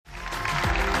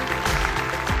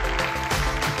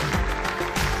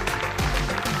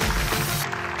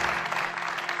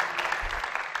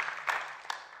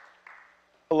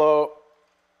Hello,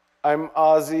 I'm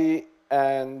Ozzie,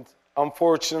 and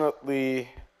unfortunately,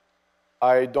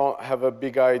 I don't have a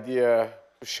big idea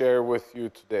to share with you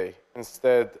today.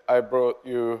 Instead, I brought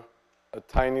you a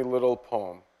tiny little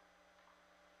poem.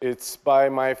 It's by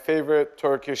my favorite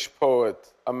Turkish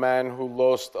poet, a man who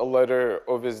lost a letter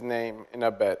of his name in a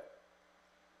bet.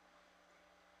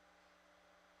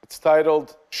 It's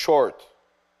titled Short,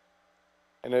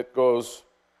 and it goes,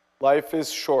 "Life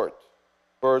is short,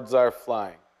 birds are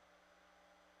flying."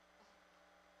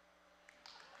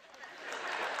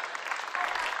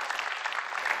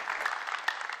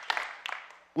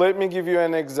 Let me give you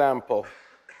an example.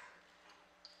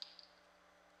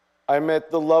 I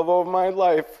met the love of my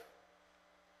life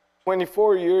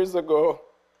 24 years ago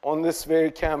on this very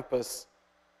campus.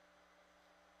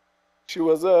 She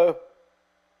was a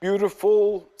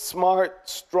beautiful, smart,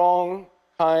 strong,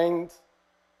 kind,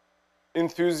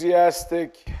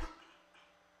 enthusiastic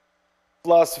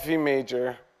philosophy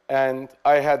major, and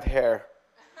I had hair.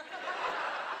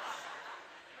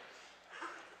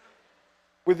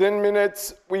 Within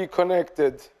minutes, we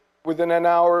connected. Within an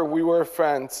hour, we were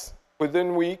friends.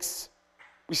 Within weeks,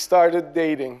 we started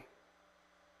dating.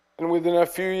 And within a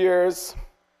few years,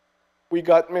 we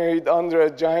got married under a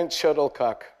giant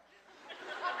shuttlecock.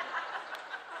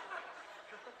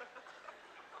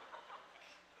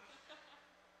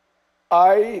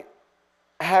 I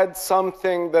had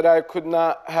something that I could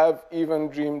not have even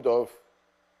dreamed of.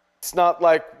 It's not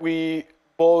like we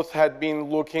both had been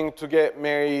looking to get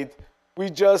married. We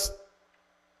just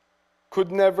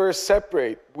could never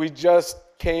separate. We just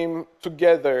came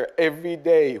together every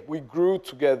day. We grew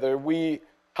together. We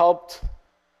helped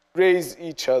raise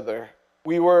each other.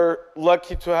 We were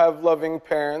lucky to have loving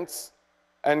parents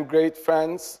and great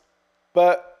friends,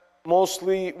 but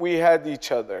mostly we had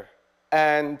each other.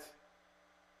 And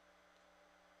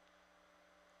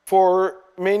for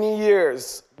many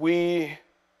years, we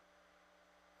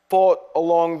fought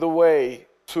along the way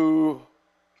to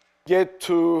get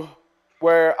to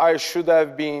where I should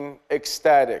have been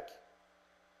ecstatic.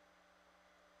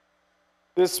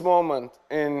 This moment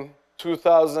in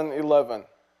 2011,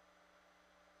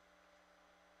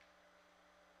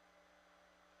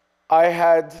 I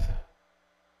had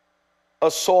a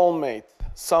soulmate,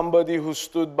 somebody who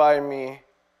stood by me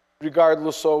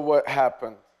regardless of what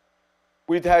happened.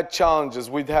 We'd had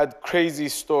challenges, we'd had crazy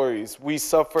stories. We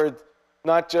suffered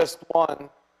not just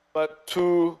one, but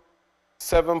two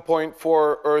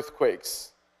 7.4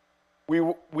 earthquakes.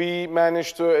 We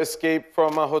managed to escape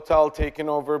from a hotel taken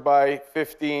over by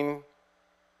 15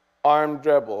 armed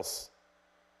rebels.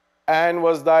 Anne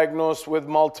was diagnosed with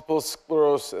multiple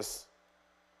sclerosis.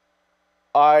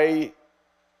 I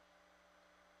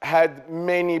had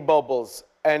many bubbles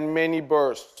and many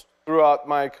bursts throughout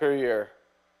my career.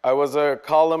 I was a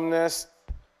columnist,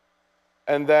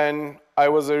 and then I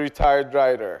was a retired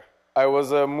writer. I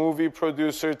was a movie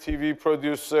producer, TV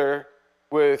producer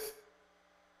with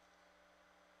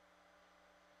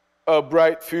a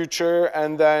bright future,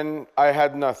 and then I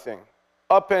had nothing.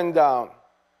 Up and down.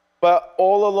 But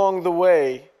all along the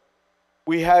way,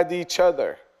 we had each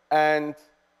other. And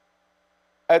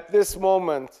at this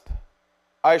moment,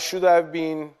 I should have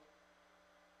been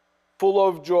full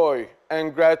of joy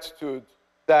and gratitude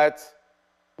that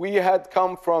we had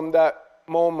come from that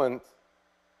moment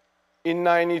in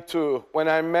 '92, when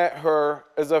I met her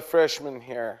as a freshman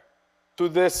here, to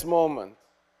this moment,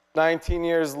 19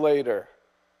 years later.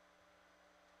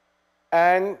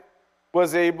 Anne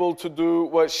was able to do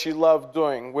what she loved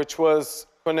doing, which was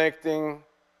connecting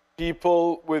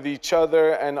people with each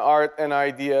other and art and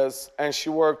ideas, and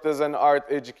she worked as an art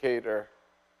educator.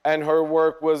 And her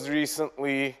work was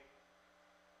recently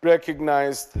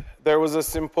recognized. There was a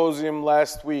symposium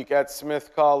last week at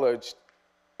Smith College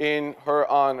in her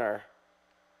honor,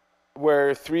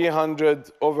 where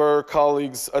 300 of her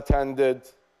colleagues attended.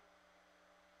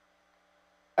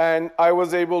 And I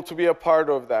was able to be a part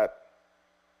of that.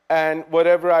 And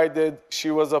whatever I did,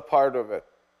 she was a part of it.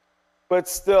 But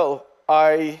still,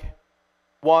 I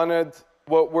wanted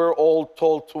what we're all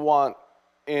told to want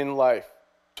in life: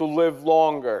 to live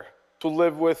longer, to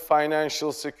live with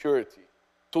financial security,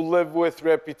 to live with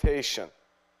reputation.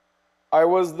 I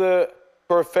was the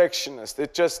perfectionist.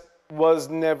 It just was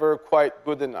never quite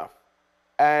good enough.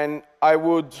 And I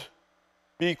would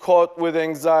be caught with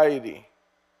anxiety.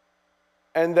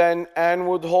 And then Anne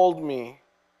would hold me,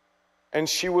 and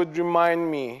she would remind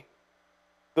me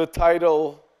the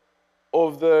title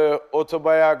of the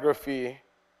autobiography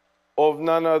of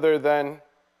none other than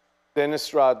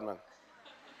Dennis Rodman.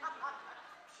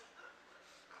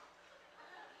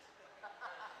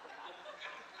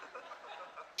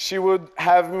 She would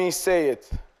have me say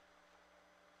it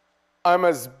I'm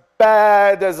as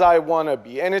bad as I want to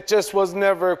be. And it just was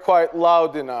never quite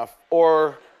loud enough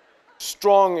or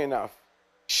strong enough.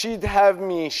 She'd have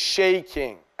me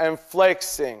shaking and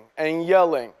flexing and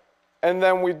yelling. And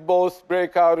then we'd both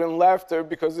break out in laughter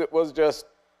because it was just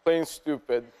plain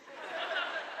stupid.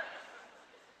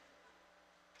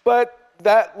 But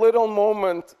that little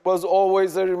moment was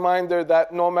always a reminder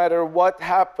that no matter what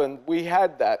happened, we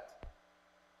had that.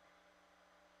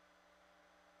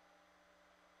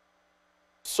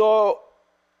 So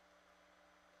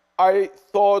I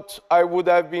thought I would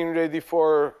have been ready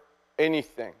for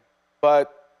anything.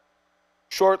 But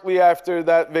shortly after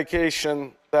that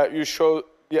vacation that you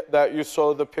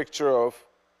saw the picture of,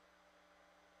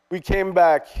 we came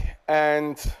back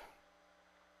and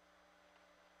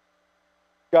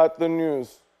got the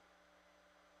news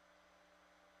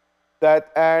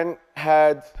that Anne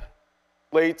had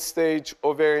late-stage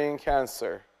ovarian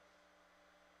cancer.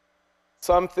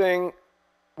 Something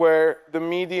where the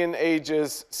median age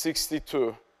is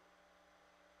 62,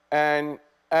 and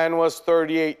Anne was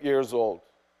 38 years old.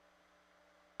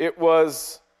 It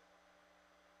was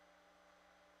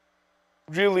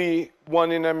really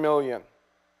 1 in a million.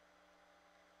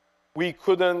 We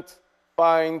couldn't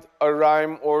find a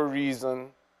rhyme or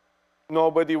reason.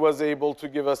 Nobody was able to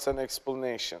give us an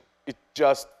explanation. It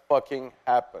just fucking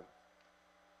happened.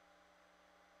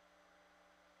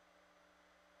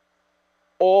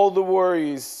 All the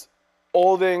worries,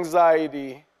 all the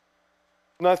anxiety,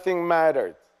 nothing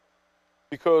mattered,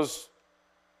 because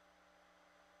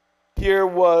here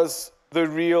was the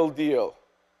real deal.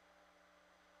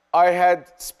 I had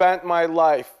spent my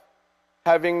life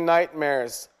having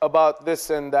nightmares about this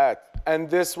and that, and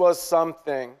this was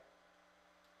something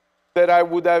that I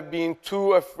would have been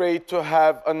too afraid to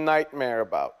have a nightmare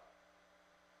about.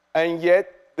 And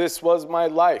yet, this was my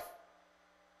life.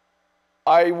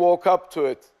 I woke up to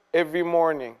it every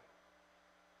morning.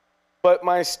 But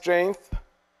my strength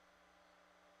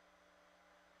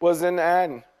was in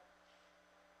Anne.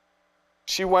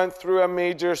 She went through a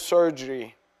major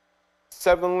surgery.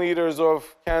 7 liters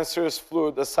of cancerous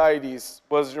fluid, ascites,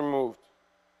 was removed.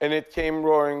 And it came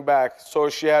roaring back, so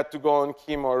she had to go on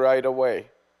chemo right away.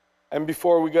 And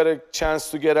before we got a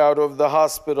chance to get out of the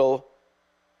hospital,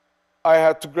 I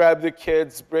had to grab the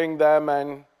kids, bring them,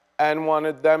 and Anne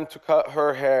wanted them to cut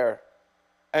her hair.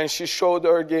 And she showed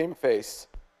her game face.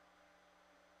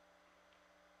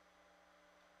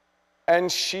 And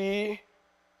she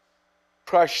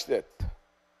crushed it.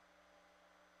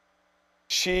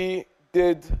 She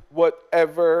did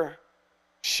whatever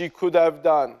she could have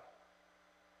done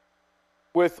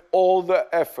with all the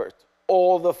effort,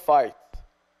 all the fight,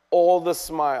 all the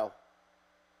smile.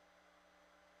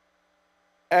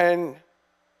 And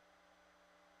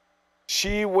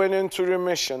she went into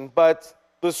remission, but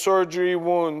the surgery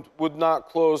wound would not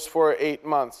close for 8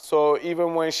 months. So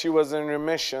even when she was in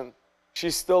remission, she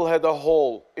still had a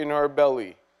hole in her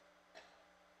belly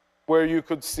where you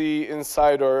could see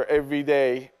inside her every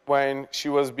day when she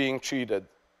was being treated.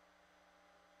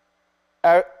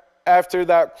 After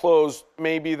that closed,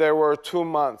 maybe there were 2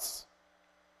 months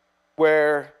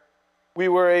where we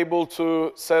were able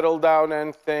to settle down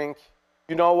and think,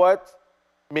 you know what?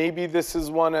 Maybe this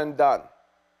is one and done.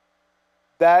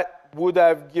 That would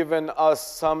have given us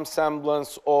some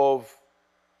semblance of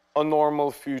a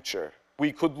normal future.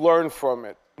 We could learn from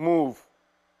it, move,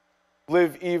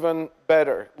 live even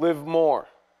better, live more.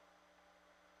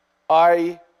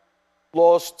 I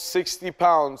lost 60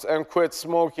 pounds and quit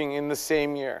smoking in the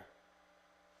same year.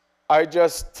 I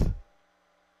just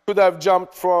could have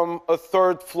jumped from a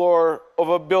 3rd floor of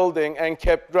a building and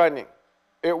kept running.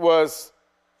 It was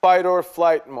fight or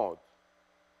flight mode.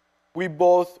 We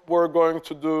both were going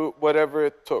to do whatever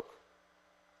it took.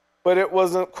 But it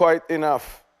wasn't quite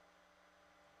enough.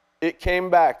 It came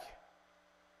back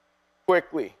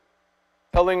quickly,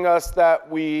 telling us that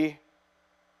we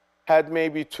had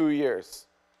maybe 2 years.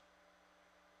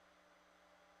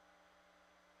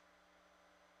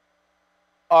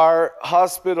 Our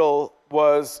hospital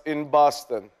was in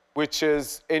Boston, which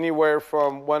is anywhere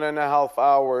from 1.5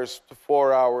 hours to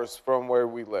 4 hours from where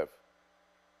we live.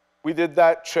 We did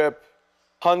that trip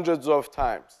hundreds of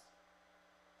times.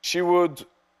 She would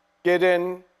get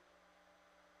in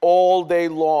all day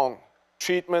long,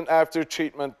 treatment after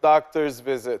treatment, doctor's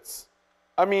visits.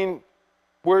 I mean,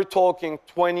 we're talking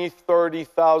 $20,000,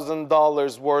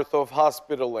 $30,000 worth of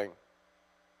hospitaling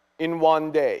in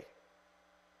one day.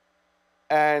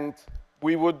 And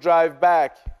we would drive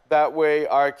back. That way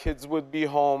our kids would be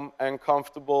home and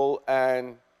comfortable.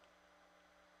 And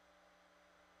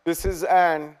this is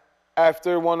Anne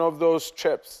after one of those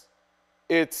trips.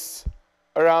 It's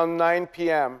around 9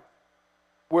 p.m.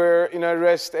 we're in a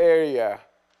rest area,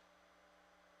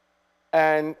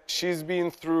 and she's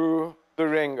been through the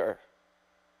ringer,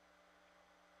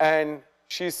 and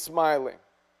she's smiling.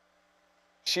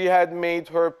 She had made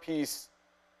her peace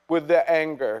with the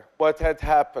anger, what had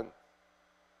happened.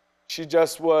 She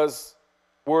just was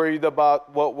worried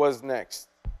about what was next.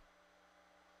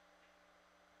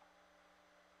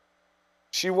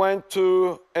 She went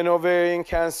to an ovarian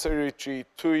cancer retreat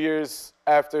 2 years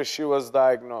after she was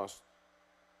diagnosed.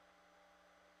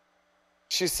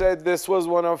 She said this was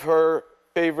one of her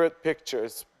favorite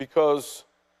pictures because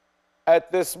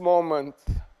at this moment,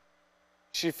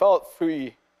 she felt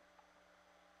free.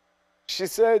 She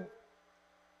said,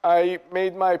 I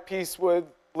made my peace with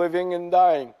living and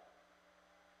dying.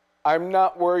 I'm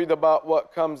not worried about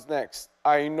what comes next.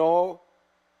 I know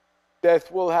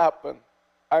death will happen.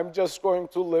 I'm just going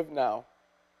to live now.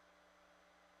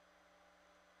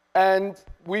 And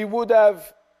we would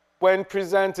have, when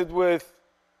presented with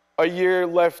a year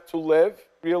left to live,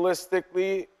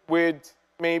 realistically, we'd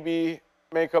maybe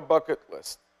make a bucket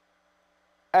list.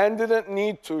 And didn't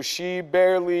need to. She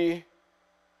barely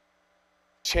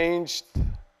changed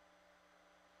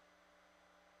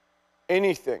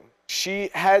anything. She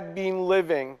had been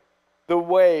living the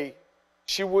way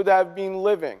she would have been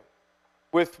living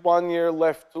with 1 year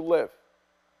left to live.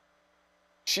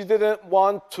 She didn't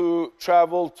want to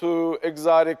travel to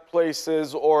exotic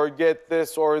places or get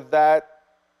this or that.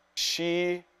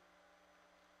 She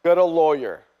got a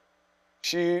lawyer.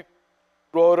 She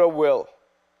wrote a will.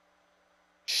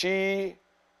 She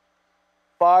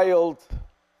filed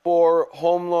for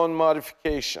home loan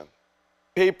modification.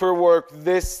 Paperwork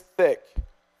this thick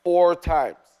 4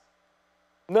 times.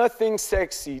 Nothing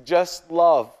sexy, just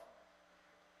love.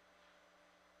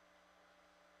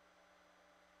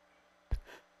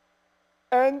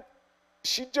 And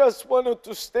she just wanted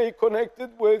to stay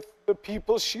connected with the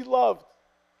people she loved,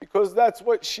 because that's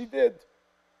what she did.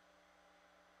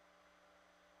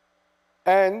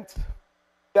 And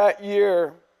that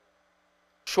year,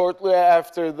 shortly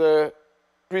after the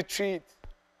retreat,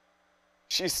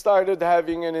 she started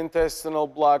having an intestinal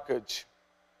blockage.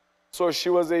 So she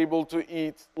was able to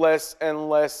eat less and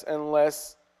less and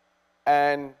less.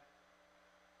 And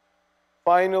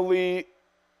finally,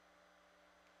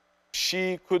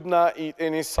 she could not eat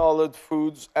any solid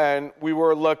foods, and we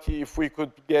were lucky if we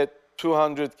could get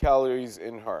 200 calories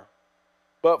in her.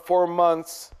 But for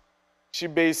months, she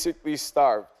basically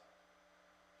starved.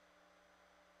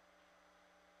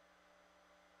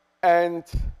 And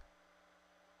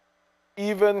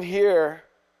even here,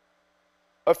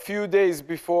 a few days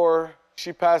before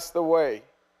she passed away,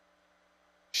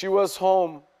 she was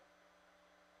home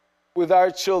with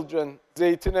our children,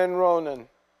 Zeytin and Ronan,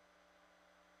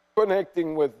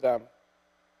 connecting with them.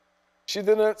 She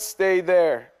didn't stay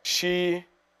there. She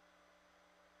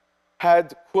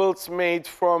had quilts made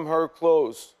from her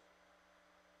clothes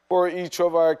for each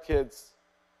of our kids.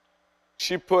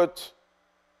 She put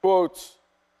quotes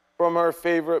from her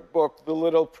favorite book, The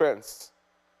Little Prince.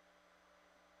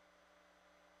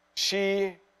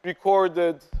 She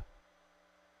recorded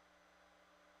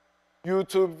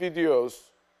YouTube videos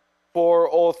for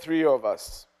all 3 of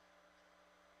us.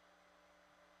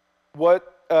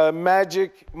 What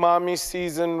Magic Mommy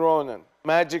Season Ronan,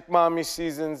 Magic Mommy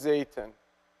Season Zeytin,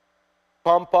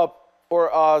 Pump Up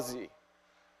for Ozzie,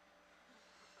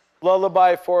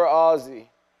 Lullaby for Ozzie.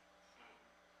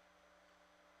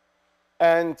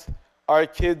 And our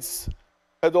kids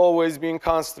had always been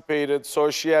constipated, so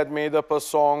she had made up a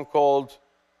song called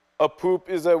A Poop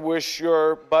is a Wish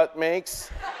Your Butt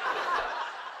Makes.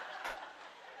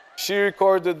 She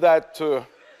recorded that too.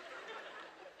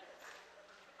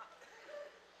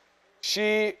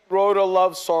 She wrote a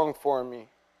love song for me.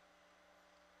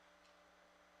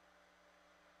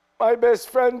 My best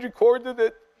friend recorded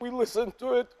it. We listened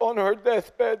to it on her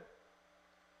deathbed.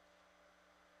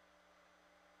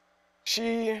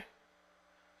 She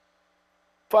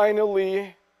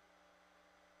finally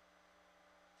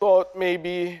thought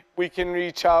maybe we can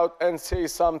reach out and say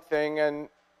something and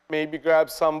maybe grab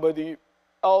somebody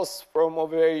else from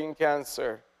ovarian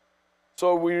cancer.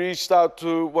 So we reached out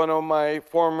to one of my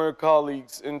former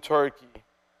colleagues in Turkey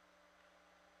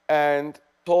and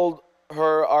told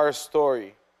her our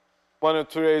story. Wanted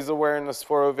to raise awareness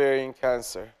for ovarian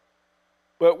cancer.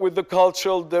 But with the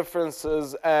cultural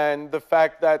differences and the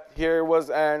fact that here was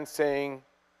Anne saying,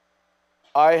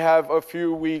 I have a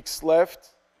few weeks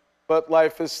left, but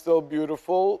life is still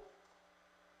beautiful,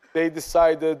 they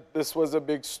decided this was a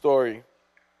big story.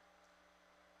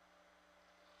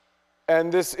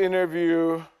 And this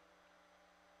interview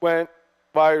went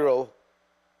viral.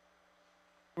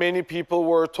 many people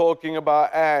were talking about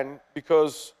Anne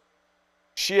because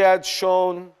she had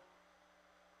shown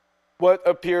what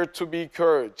appeared to be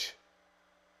courage.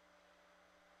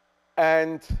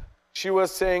 And she was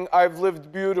saying, I've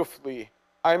lived beautifully.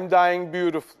 I'm dying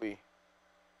beautifully.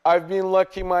 I've been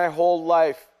lucky my whole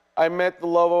life. I met the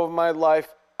love of my life.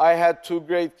 I had 2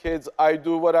 great kids. I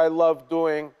do what I love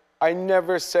doing. I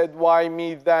never said, why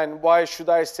me then? Why should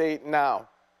I say it now?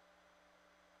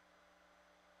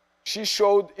 She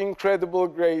showed incredible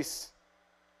grace.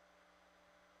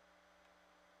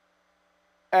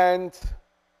 And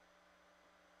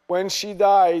when she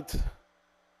died,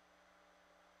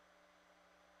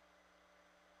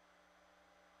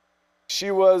 she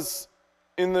was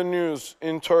in the news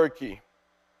in Turkey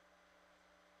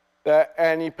that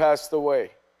Annie passed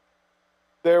away.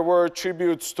 There were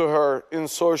tributes to her in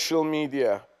social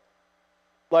media,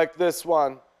 like this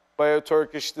one by a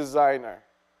Turkish designer.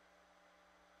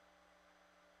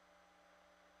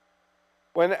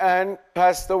 When Anne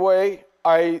passed away,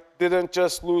 I didn't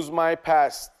just lose my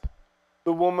past,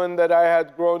 the woman that I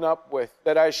had grown up with,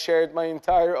 that I shared my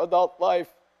entire adult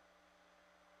life.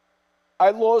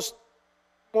 I lost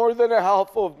more than a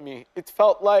half of me. It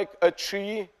felt like a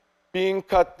tree being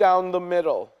cut down the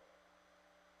middle.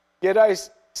 Yet I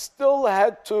still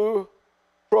had to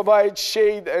provide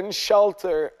shade and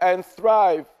shelter and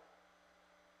thrive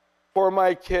for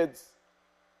my kids.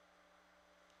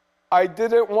 I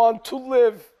didn't want to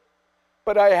live,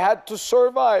 but I had to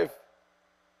survive.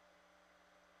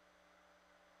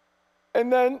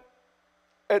 And then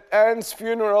at Anne's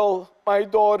funeral, my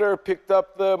daughter picked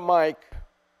up the mic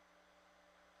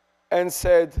and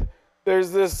said,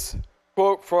 there's this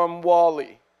quote from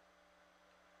Wall-E.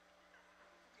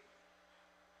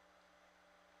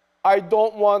 I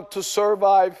don't want to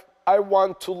survive, I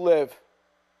want to live.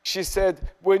 She said,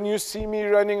 when you see me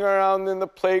running around in the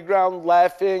playground,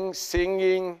 laughing,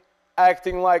 singing,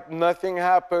 acting like nothing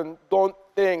happened, don't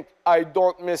think I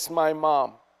don't miss my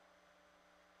mom.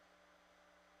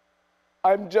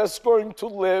 I'm just going to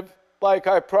live like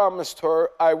I promised her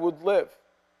I would live.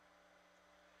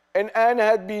 And Anne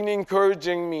had been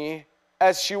encouraging me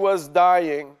as she was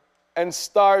dying and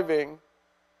starving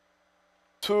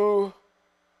to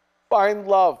find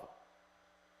love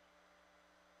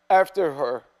after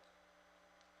her.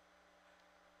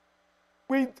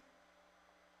 We'd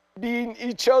been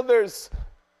each other's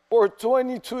for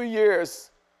 22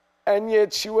 years, and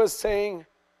yet she was saying,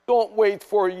 don't wait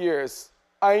 4 years.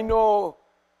 I know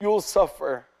you'll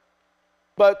suffer,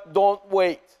 but don't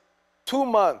wait. 2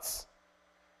 months.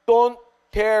 Don't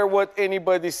care what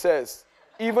anybody says.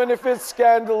 Even if it's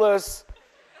scandalous,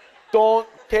 don't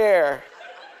care.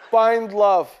 Find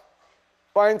love.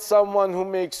 Find someone who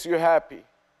makes you happy.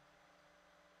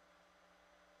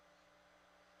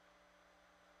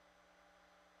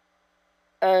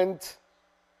 And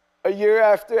a year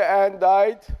after Anne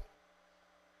died,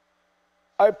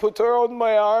 I put her on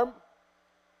my arm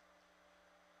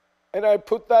and I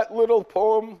put that little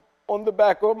poem on the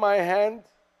back of my hand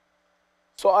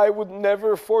so I would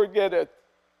never forget it.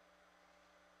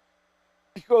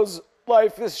 Because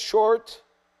life is short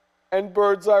and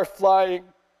birds are flying.